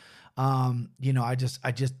this. I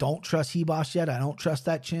just don't trust Ribas yet. I don't trust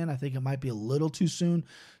that chin. I think it might be a little too soon.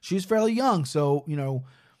 She's fairly young. So,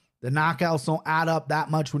 the knockouts don't add up that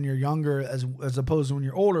much when you're younger as opposed to when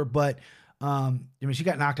you're older. But, she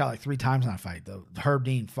got knocked out like 3 times in that fight. Herb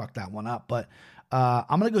Dean fucked that one up. But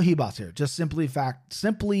I'm going to go Ribas here. Just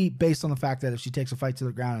simply based on the fact that if she takes a fight to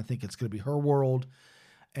the ground, I think it's going to be her world.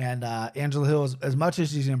 And Angela Hill, as much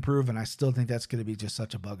as she's improving, I still think that's going to be just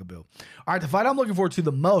such a bugaboo. All right, the fight I'm looking forward to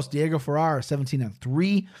the most, Diego Ferreira,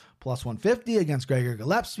 17-3, +150 against Gregor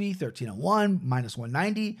Gillespie, 13-1,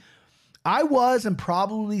 -190. I was and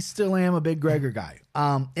probably still am a big Gregor guy.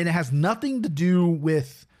 And it has nothing to do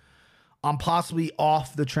with I'm possibly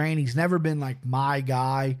off the train. He's never been like my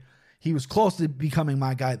guy. He was close to becoming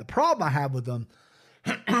my guy. The problem I have with him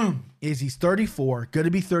is he's 34, going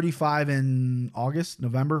to be 35 in August,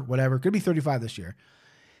 November, whatever. Could be 35 this year.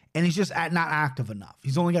 And he's just not active enough.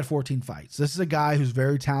 He's only got 14 fights. This is a guy who's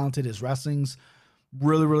very talented. His wrestling's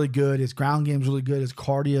really, really good. His ground game's really good. His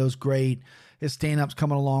cardio's great. His stand-up's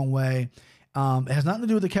coming a long way. It has nothing to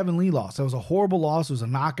do with the Kevin Lee loss. It was a horrible loss. It was a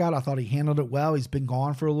knockout. I thought he handled it well. He's been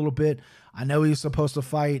gone for a little bit. I know he was supposed to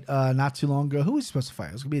fight not too long ago. Who was he supposed to fight?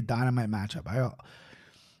 It was going to be a Dynamite matchup.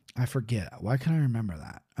 I forget. Why can't I remember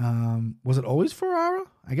that? Was it always Ferrara?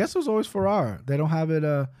 I guess it was always Ferrara. They don't have it.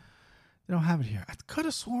 They don't have it here. I could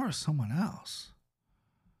have swore it was someone else.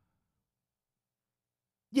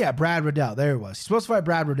 Yeah, Brad Riddell. There it was. He's supposed to fight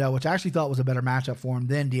Brad Riddell, which I actually thought was a better matchup for him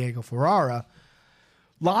than Diego Ferrara.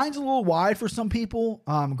 Line's a little wide for some people.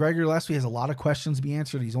 Gregor Gillespie has a lot of questions to be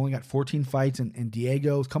answered. He's only got 14 fights, and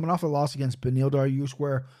Diego's coming off a loss against Beneil Dariush,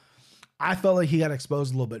 where I felt like he got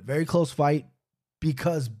exposed a little bit. Very close fight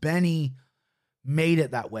because Benny made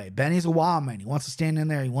it that way. Benny's a wild man. He wants to stand in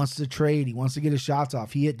there. He wants to trade. He wants to get his shots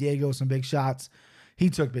off. He hit Diego with some big shots. He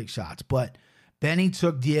took big shots, but Benny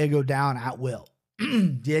took Diego down at will.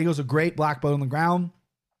 Diego's a great black belt on the ground.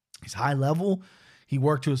 He's high level. He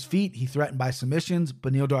worked to his feet. He threatened by submissions.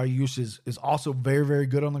 Beneil Dariush is also very, very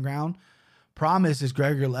good on the ground. Problem is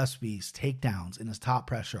Gregor Gillespie's takedowns and his top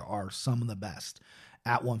pressure are some of the best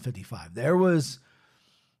at 155. There was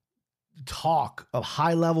talk of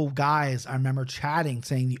high-level guys, I remember chatting,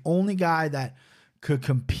 saying the only guy that could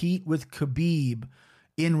compete with Khabib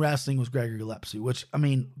in wrestling was Gregor Gillespie, which, I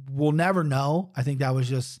mean, we'll never know. I think that was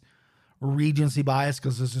just recency bias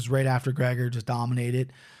because this is right after Gregor just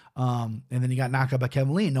dominated. And then he got knocked out by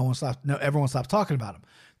Kevin Lee. Everyone stopped talking about him.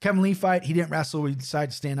 Kevin Lee fight, he didn't wrestle. He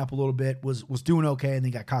decided to stand up a little bit, was doing okay, and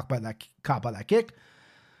then got caught by that kick.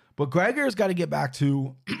 But Gregor's got to get back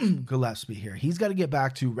to Gillespie here. He's got to get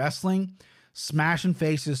back to wrestling, smashing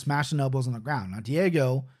faces, smashing elbows on the ground. Now,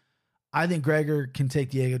 Diego, I think Gregor can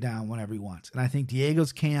take Diego down whenever he wants. And I think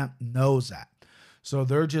Diego's camp knows that. So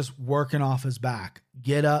they're just working off his back.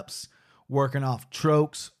 Get-ups, working off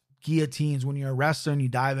chokes, guillotines. When you're a wrestler and you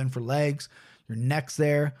dive in for legs, your neck's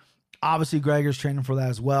there. Obviously, Gregor's training for that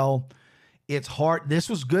as well. It's hard. This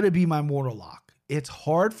was going to be my mortal lock. It's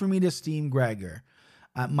hard for me to steam Gregor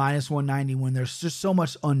at -190 when there's just so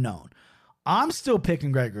much unknown. I'm still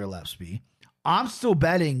picking Gregor Gillespie. I'm still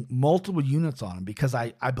betting multiple units on him because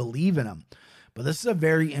I believe in him. But this is a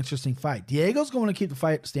very interesting fight. Diego's going to keep the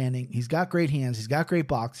fight standing. He's got great hands. He's got great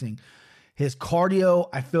boxing. His cardio,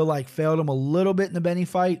 I feel like, failed him a little bit in the Benny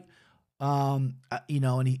fight. And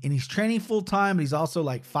he's training full time. But he's also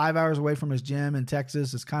like 5 hours away from his gym in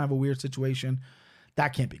Texas. It's kind of a weird situation.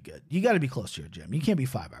 That can't be good. You got to be close to your gym. You can't be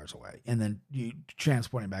 5 hours away and then you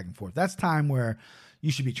transporting back and forth. That's time where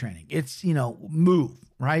you should be training. It's, move,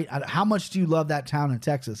 right? How much do you love that town in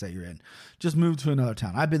Texas that you're in? Just move to another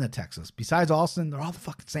town. I've been to Texas. Besides Austin, they're all the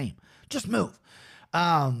fucking same. Just move.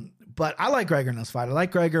 But I like Gregor in this fight. I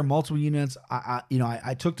like Gregor, multiple units.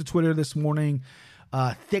 I took to Twitter this morning.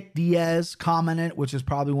 Thick Diaz commented, which is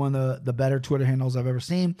probably one of the better Twitter handles I've ever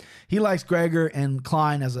seen. He likes Gregor and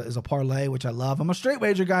Klein as a parlay, which I love. I'm a straight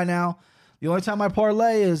wager guy now. The only time I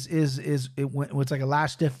parlay is it's like a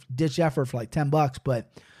last ditch effort for like $10, but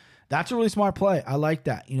that's a really smart play. I like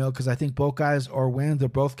that, because I think both guys are wins. They're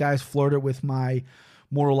both guys flirted with my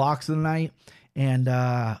mortal locks of the night. And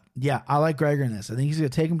I like Gregor in this. I think he's going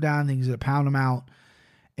to take him down. I think he's going to pound him out.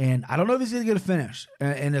 And I don't know if he's going to get a finish.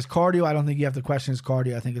 And his cardio, I don't think you have to question his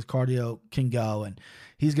cardio. I think his cardio can go, and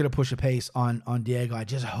he's going to push a pace on Diego. I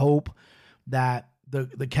just hope that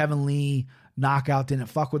the Kevin Lee knockout didn't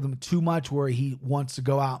fuck with him too much where he wants to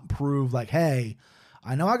go out and prove like, hey,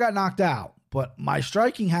 I know I got knocked out, but my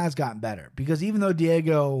striking has gotten better. Because even though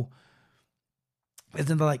Diego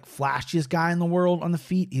isn't the flashiest guy in the world on the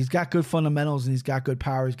feet, he's got good fundamentals and he's got good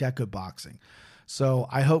power. He's got good boxing. So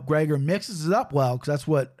I hope Gregor mixes it up well, because that's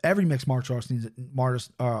what every mixed martial arts needs.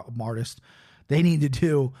 They need to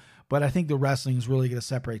do. But I think the wrestling is really going to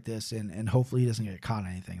separate this, and hopefully he doesn't get caught in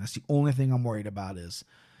anything. That's the only thing I'm worried about is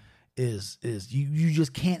you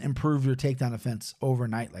just can't improve your takedown defense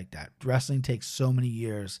overnight like that. Wrestling takes so many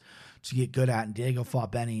years to get good at, and Diego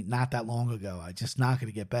fought Benny not that long ago. It's just not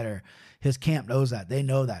going to get better. His camp knows that. They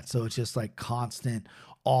know that. So it's just like constant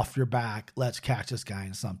off your back, let's catch this guy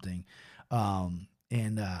in something.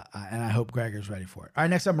 And I hope Gregor's ready for it. All right,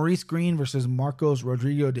 next up, Maurice Green versus Marcos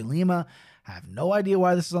Rodrigo de Lima. I have no idea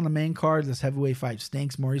why this is on the main card. This heavyweight fight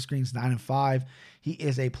stinks. Maurice Green's 9-5. He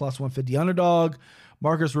is a +150 underdog.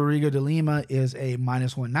 Marcos Rodrigo de Lima is a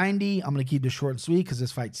 -190. I'm going to keep this short and sweet because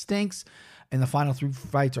this fight stinks, and the final three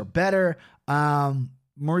fights are better.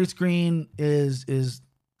 Maurice Green is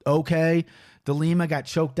okay. De Lima got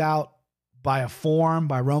choked out by a forearm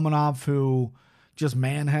by Romanov, who just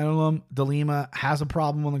manhandled him. De Lima has a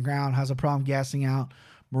problem on the ground, has a problem gassing out.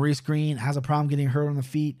 Maurice Green has a problem getting hurt on the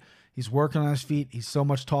feet. He's working on his feet. He's so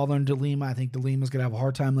much taller than De Lima. I think De Lima's going to have a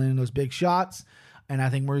hard time landing those big shots. and I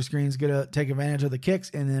think Maurice Green's going to take advantage of the kicks,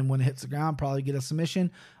 and then when it hits the ground, probably get a submission.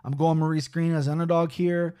 I'm going Maurice Green as underdog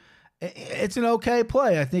here. It's an okay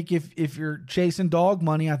play. I think if you're chasing dog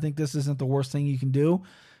money, I think this isn't the worst thing you can do.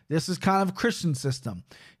 This is kind of a Christian system.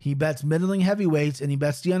 He bets middling heavyweights and he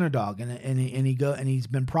bets the underdog, and he's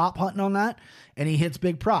been prop hunting on that, and he hits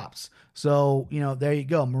big props. So there you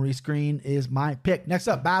go. Maurice Green is my pick. Next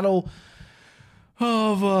up, battle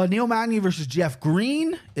of Neil Magny versus Jeff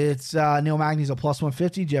Green. It's Neil Magny's a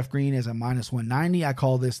 +150. Jeff Green is a -190. I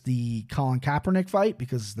call this the Colin Kaepernick fight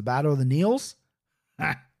because it's the battle of the Neils.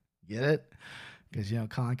 Get it? Because,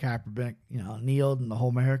 Colin Kaepernick, kneeled and the whole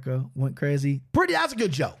America went crazy. That's a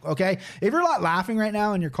good joke, okay? If you're not laughing right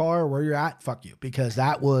now in your car or where you're at, fuck you, because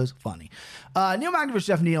that was funny. Neil Magny versus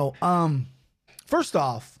Jeff Neal. First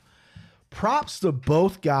off, props to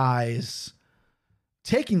both guys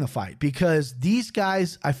taking the fight, because these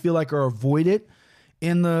guys, I feel like, are avoided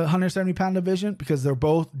in the 170-pound division because they're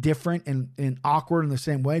both different and awkward in the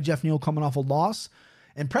same way. Jeff Neal coming off a loss.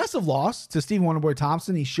 Impressive loss to Stephen Wonderboy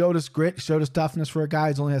Thompson. He showed us grit, showed us toughness for a guy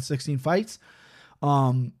who's only had 16 fights.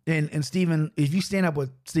 And Stephen, if you stand up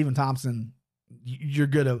with Stephen Thompson, you're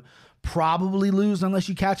going to probably lose unless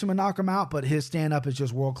you catch him and knock him out. But his stand up is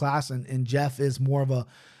just world class. And Jeff is more of a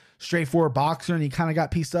straightforward boxer. And he kind of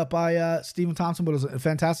got pieced up by Stephen Thompson, but it was a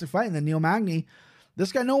fantastic fight. And then Neil Magny,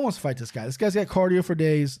 this guy, no one wants to fight this guy. This guy's got cardio for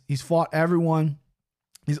days. He's fought everyone.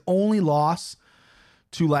 His only loss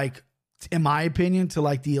to, in my opinion, to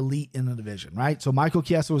the elite in the division, right? So Michael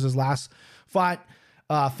Chiesa was his last fight.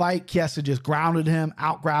 Chiesa just grounded him,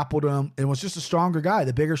 out-grappled him, and was just a stronger guy,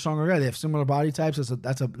 the bigger, stronger guy. They have similar body types.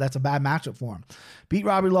 That's a bad matchup for him. Beat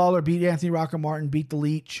Robbie Lawler, beat Anthony Rocker Martin, beat the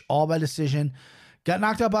Leech, all by decision. Got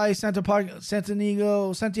knocked out by Santiago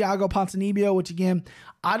Ponzinibbio, which, again,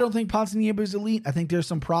 I don't think Ponzinibbio is elite. I think there's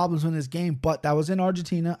some problems in his game, but that was in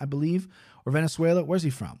Argentina, I believe, or Venezuela. Where's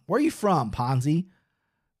he from? Where are you from, Ponzi?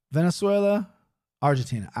 Venezuela,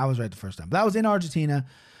 Argentina. I was right the first time. But that was in Argentina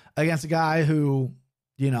against a guy who,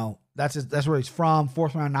 that's where he's from.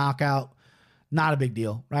 4th round knockout. Not a big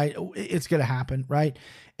deal, right? It's going to happen, right?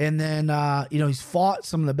 And then, he's fought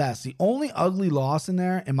some of the best. The only ugly loss in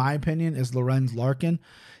there, in my opinion, is Lorenz Larkin.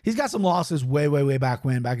 He's got some losses way back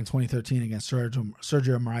in 2013 against Sergio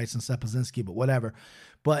Moraes and Stepazinski, but whatever.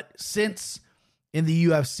 But since in the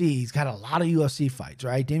UFC, he's got a lot of UFC fights,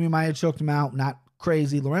 right? Damian Maia choked him out, not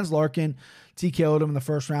crazy. Lorenz Larkin TKO'd him in the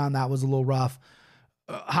first round. That was a little rough.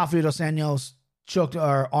 Rafael dos Anjos choked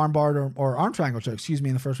or armbarred or arm triangle choke,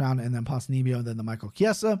 in the first round, and then Ponzinibbio, and then the Michael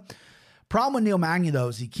Chiesa. Problem with Neil Magny, though,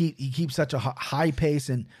 is he keeps such a high pace,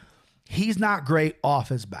 and he's not great off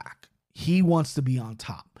his back. He wants to be on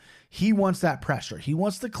top. He wants that pressure. He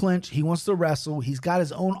wants to clinch. He wants to wrestle. He's got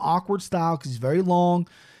his own awkward style because he's very long.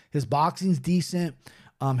 His boxing's decent.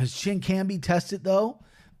 His chin can be tested, though.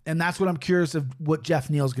 And that's what I'm curious of what Jeff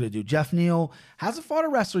Neal's going to do. Jeff Neal hasn't fought a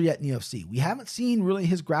wrestler yet in the UFC. We haven't seen really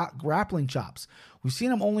his grappling chops. We've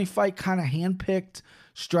seen him only fight kind of hand-picked,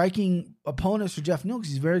 striking opponents for Jeff Neal because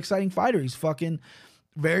he's a very exciting fighter. He's fucking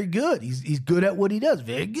very good. He's good at what he does.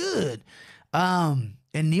 Very good. And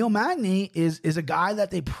Neil Magny is a guy that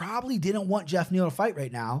they probably didn't want Jeff Neal to fight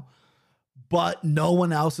right now, but no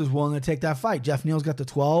one else is willing to take that fight. Jeff Neal's got the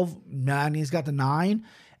 12. Magny's got the 9.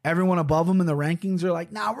 Everyone above him in the rankings are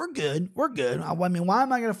like, nah, we're good. We're good. I mean, why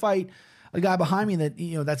am I going to fight a guy behind me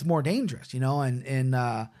that, that's more dangerous, and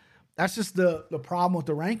that's just the problem with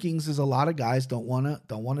the rankings is a lot of guys don't want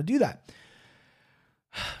to do that.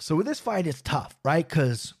 So with this fight, it's tough, right?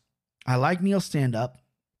 Because I like Neal's stand-up,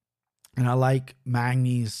 and I like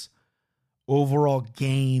Magny's overall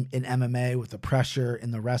game in MMA with the pressure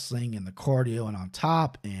and the wrestling and the cardio and on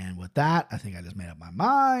top. And with that, I think I just made up my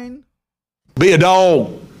mind. Be a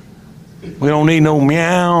dog. We don't need no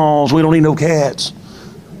meows. We don't need no cats.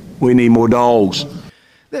 We need more dogs.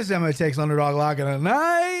 This is MMA Takes Underdog Lock and a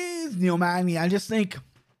nice Neil Magny. I just think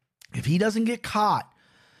if he doesn't get caught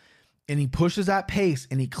and he pushes that pace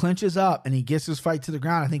and he clinches up and he gets his fight to the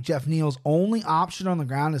ground, I think Jeff Neal's only option on the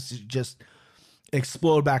ground is to just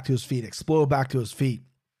explode back to his feet.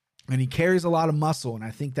 And he carries a lot of muscle, and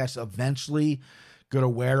I think that's eventually going to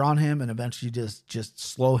wear on him and eventually just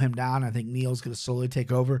slow him down. I think Neal's going to slowly take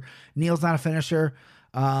over. Neal's not a finisher.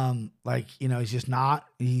 He's just not.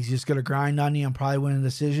 He's just going to grind on you and probably win a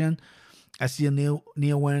decision. I see a Neal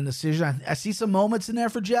win a decision. I see some moments in there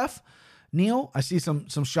for Jeff Neal. I see some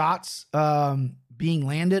shots being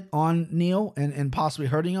landed on Neal and possibly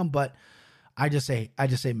hurting him, but I just say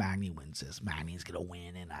Magny wins this. Magny's going to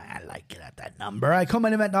win, and I like it at that number. All right,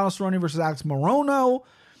 co-main event, Donald Cerrone versus Alex Morono.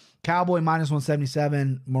 Cowboy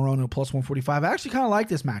 -177, Morono +145. I actually kind of like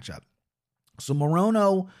this matchup. So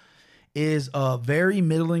Morono is a very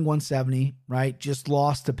middling 170, right? Just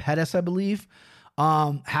lost to Pettis, I believe.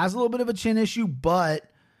 Has a little bit of a chin issue, but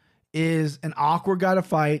is an awkward guy to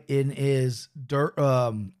fight and is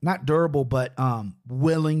not durable, but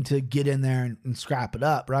willing to get in there and scrap it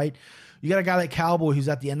up, right? You got a guy like Cowboy who's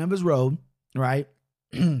at the end of his road, right?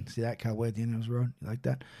 See that Cowboy at the end of his road? You like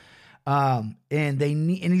that? And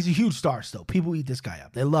he's a huge star still. People eat this guy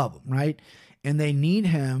up. They love him, right? And they need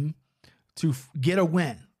him to get a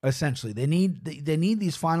win, essentially. They need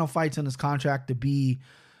these final fights in his contract to be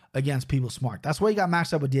against people smart. That's why he got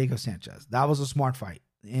matched up with Diego Sanchez. That was a smart fight.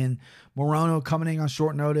 And Morono coming in on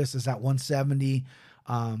short notice is at 170.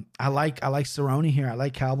 I like Cerrone here. I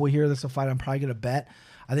like Cowboy here. That's a fight I'm probably gonna bet.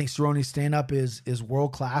 I think Cerrone's stand-up is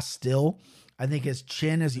world class still. I think his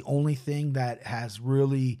chin is the only thing that has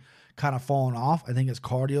really kind of fallen off. I think his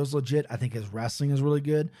cardio is legit. I think his wrestling is really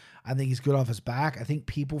good. I think he's good off his back. I think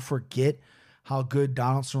people forget how good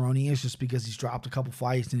Donald Cerrone is just because he's dropped a couple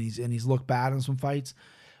fights and he's looked bad in some fights.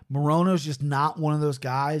 Morono's just not one of those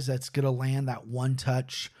guys that's going to land that one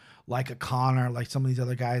touch like a Connor, like some of these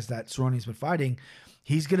other guys that Cerrone's been fighting.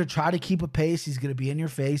 He's going to try to keep a pace. He's going to be in your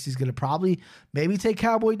face. He's going to probably maybe take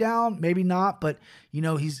Cowboy down, maybe not. But,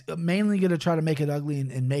 he's mainly going to try to make it ugly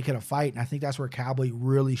and make it a fight. And I think that's where Cowboy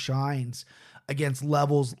really shines against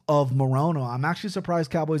levels of Morono. I'm actually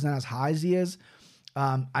surprised Cowboy's not as high as he is.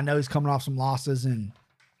 I know he's coming off some losses and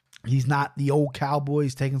he's not the old Cowboy.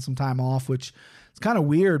 He's taking some time off, which it's kind of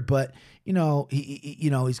weird, but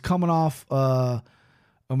he's coming off a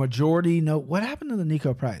majority. No, what happened to the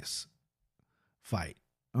Nico Price fight?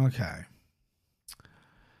 Okay.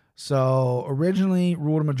 So originally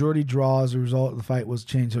ruled a majority draw as a result of the fight was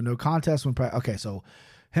changed to no contest when Price. Okay, so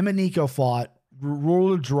him and Nico fought,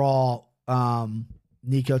 ruled a draw.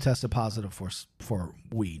 Nico tested positive for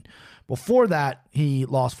weed. Before that, he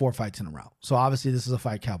lost 4 fights in a row. So obviously this is a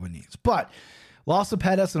fight Cowboy needs. But lost to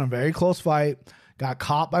Pettis in a very close fight. Got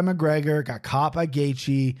caught by McGregor, got caught by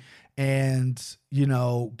Gaethje, and,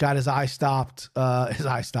 got his eye shut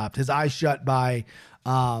by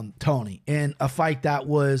Tony in a fight that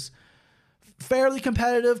was fairly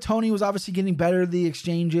competitive. Tony was obviously getting better at the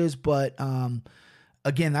exchanges, but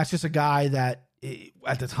again, that's just a guy that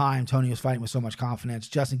at the time Tony was fighting with so much confidence.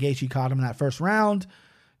 Justin Gaethje caught him in that first round.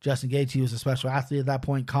 Justin Gaethje was a special athlete at that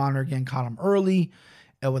point. Conor again caught him early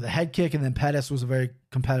with a head kick, and then Pettis was a very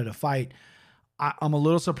competitive fight. I'm a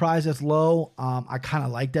little surprised it's low. I kind of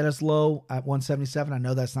like that it's low at 177. I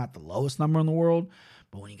know that's not the lowest number in the world,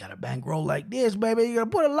 but when you got a bankroll like this, baby, you got to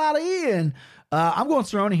put a lot of in. I'm going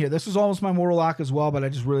Cerrone here. This was almost my mortal lock as well, but I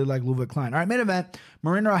just really like Ludwig Klein. All right, main event.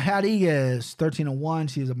 Marina Rodriguez, 13-1.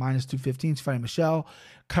 She's a minus 215. She's fighting Michelle.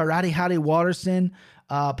 Karate Hottie Waterson,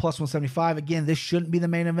 plus 175. Again, this shouldn't be the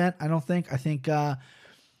main event, I don't think. I think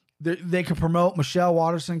they could promote Michelle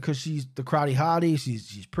Waterson because she's the Karate Hottie.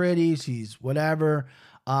 She's pretty. She's whatever.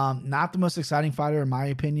 Not the most exciting fighter in my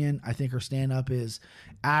opinion. I think her stand-up is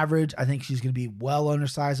average. I think she's going to be well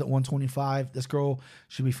undersized at 125. This girl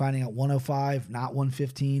should be fighting at 105, not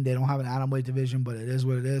 115. They don't have an atomweight division, but it is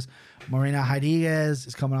what it is. Marina Rodriguez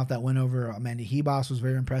is coming off that win over Amanda Ribas, was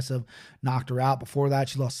very impressive. Knocked her out. Before that,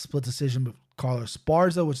 she lost a split decision with Carla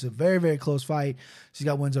Esparza, which is a very, very close fight. She's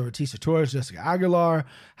got wins over Tisa Torres, Jessica Aguilar,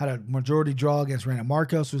 had a majority draw against Reina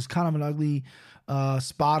Marcos. It was kind of an ugly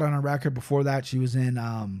spot on her record. Before that, she was in,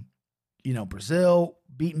 Brazil,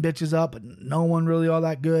 beating bitches up, but no one really all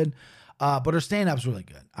that good. But her stand-up's really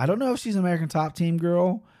good. I don't know if she's an American Top Team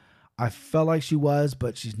girl. I felt like she was,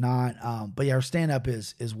 but she's not. But yeah, her stand-up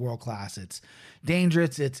is world-class. It's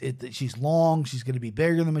dangerous. She's long. She's going to be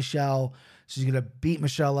bigger than Michelle. She's going to beat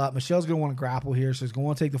Michelle up. Michelle's going to want to grapple here. So she's going to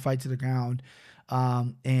want to take the fight to the ground.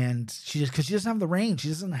 And because she doesn't have the range. She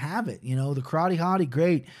doesn't have it. The Karate Hottie,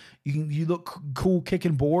 great. You look cool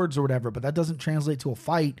kicking boards or whatever, but that doesn't translate to a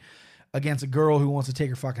fight against a girl who wants to take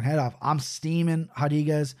her fucking head off. I'm steaming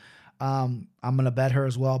Rodriguez. I'm going to bet her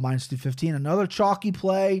as well, minus 215. Another chalky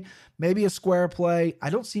play, maybe a square play. I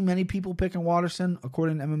don't see many people picking Waterson,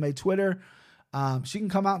 according to MMA Twitter. She can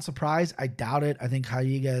come out and surprise. I doubt it. I think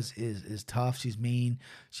Rodriguez is tough. She's mean.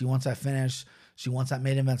 She wants that finish. She wants that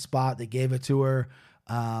main event spot. They gave it to her.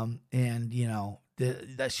 That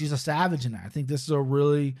she's a savage in there. I think this is a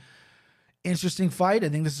really interesting fight. I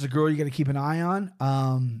think this is a girl you got to keep an eye on.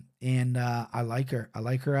 I like her. I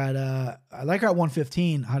like her at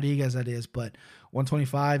 115. Rodriguez that is, but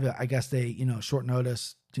 125. I guess they short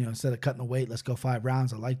notice. Instead of cutting the weight, let's go 5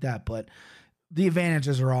 rounds. I like that, but the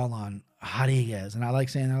advantages are all on Rodriguez, and I like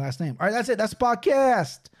saying their last name. All right, that's it. That's the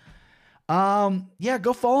podcast.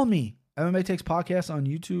 Go follow me. MMA Takes Podcast on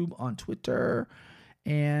YouTube, on Twitter,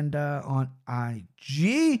 and on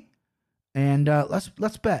IG. And let's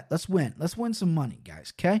bet. Let's win. Let's win some money,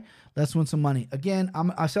 guys. Okay? Let's win some money. Again,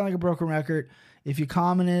 I sound like a broken record. If you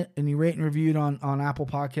comment it and you rate and review it on Apple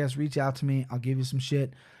Podcasts, reach out to me. I'll give you some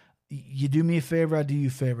shit. You do me a favor, I do you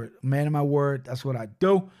a favor. Man of my word, that's what I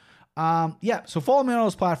do. Yeah, so follow me on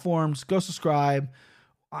those platforms. Go subscribe.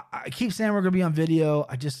 I keep saying we're going to be on video.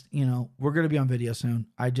 We're going to be on video soon.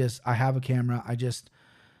 I have a camera.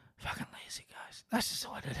 Fucking lazy, guys. That's just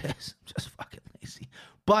what it is. I'm just fucking lazy.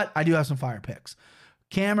 But I do have some fire picks.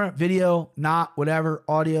 Camera, video, not whatever,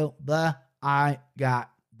 audio, blah. I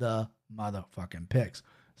got the motherfucking picks.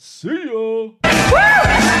 See ya. Woo!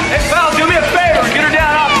 Hey, pal, do me a favor. Get her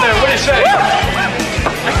down off there. What do you say? Woo!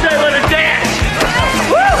 I say let her dance.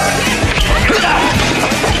 Woo!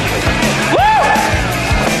 Woo!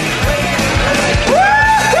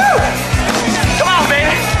 Woo! Come on,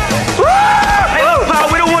 baby. Woo! Hey, look, pal,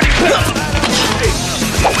 we don't want you.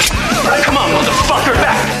 Come on, motherfucker.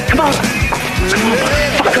 Back. Come on. Come on,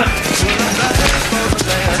 motherfucker.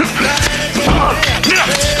 Come on. Get up.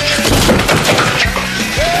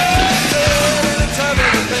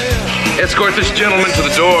 Escort this gentleman to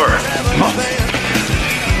the door. Come on.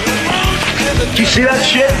 Did you see that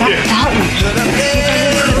shit?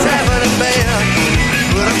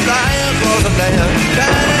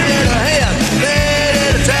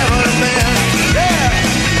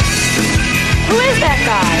 Who is that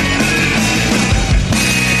guy?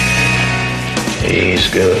 He's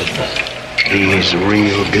good. He's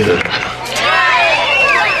real good.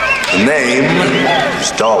 The name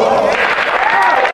is Dog.